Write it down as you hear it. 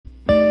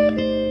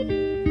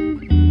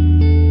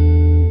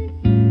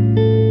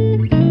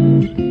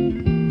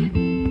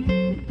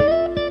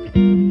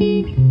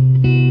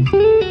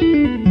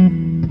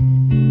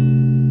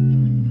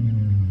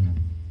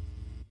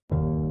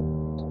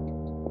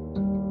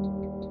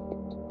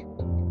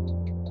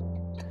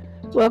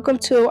Welcome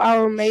to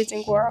our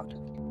amazing world.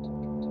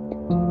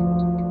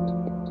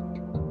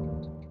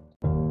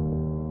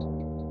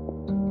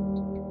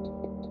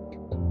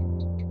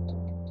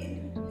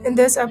 In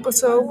this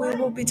episode, we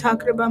will be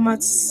talking about my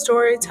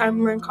story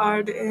timeline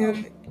card,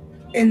 and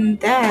in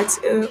that,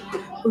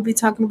 we'll be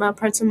talking about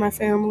parts of my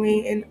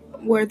family and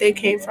where they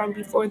came from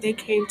before they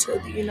came to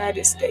the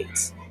United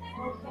States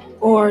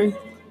or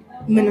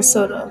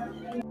Minnesota.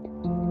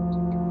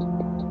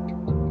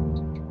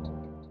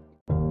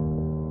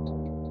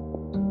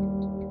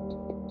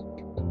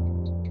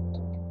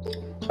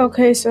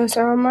 Okay, so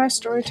on my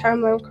story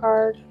timeline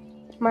card,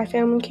 my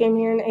family came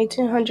here in the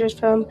 1800s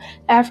from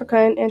Africa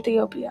and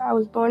Ethiopia. I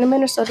was born in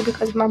Minnesota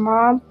because my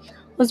mom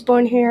was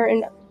born here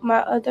and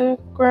my other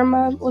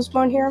grandma was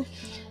born here.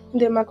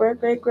 And then my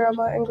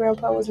great-great-grandma and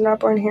grandpa was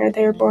not born here.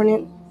 They were born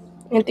in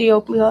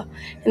Ethiopia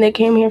and they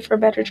came here for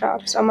better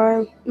jobs. On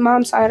my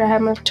mom's side, I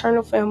have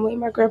maternal family,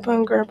 my grandpa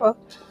and grandpa.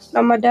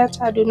 On my dad's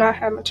side, I do not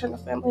have maternal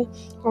family.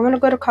 I want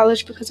to go to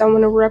college because I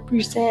want to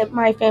represent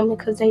my family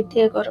because they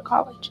did go to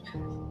college.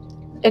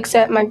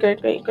 Except my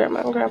great-great-grandma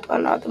and grandpa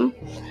and all them.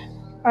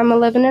 I'm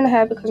 11 and a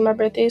half because my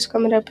birthday is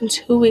coming up in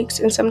 2 weeks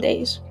and some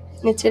days.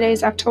 And today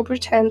is October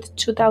 10th,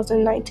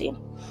 2019.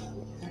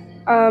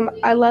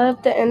 I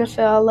love the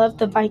NFL. I love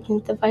the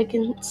Vikings. The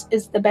Vikings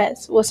is the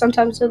best. Well,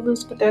 sometimes they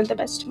lose, but they're the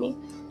best to me.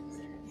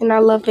 And I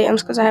love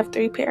Vans because I have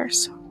 3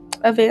 pairs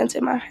of Vans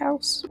in my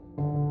house.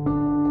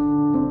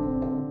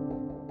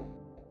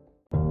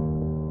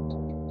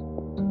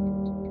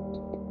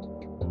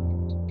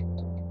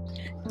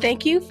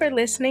 Thank you for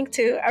listening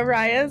to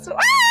Araya's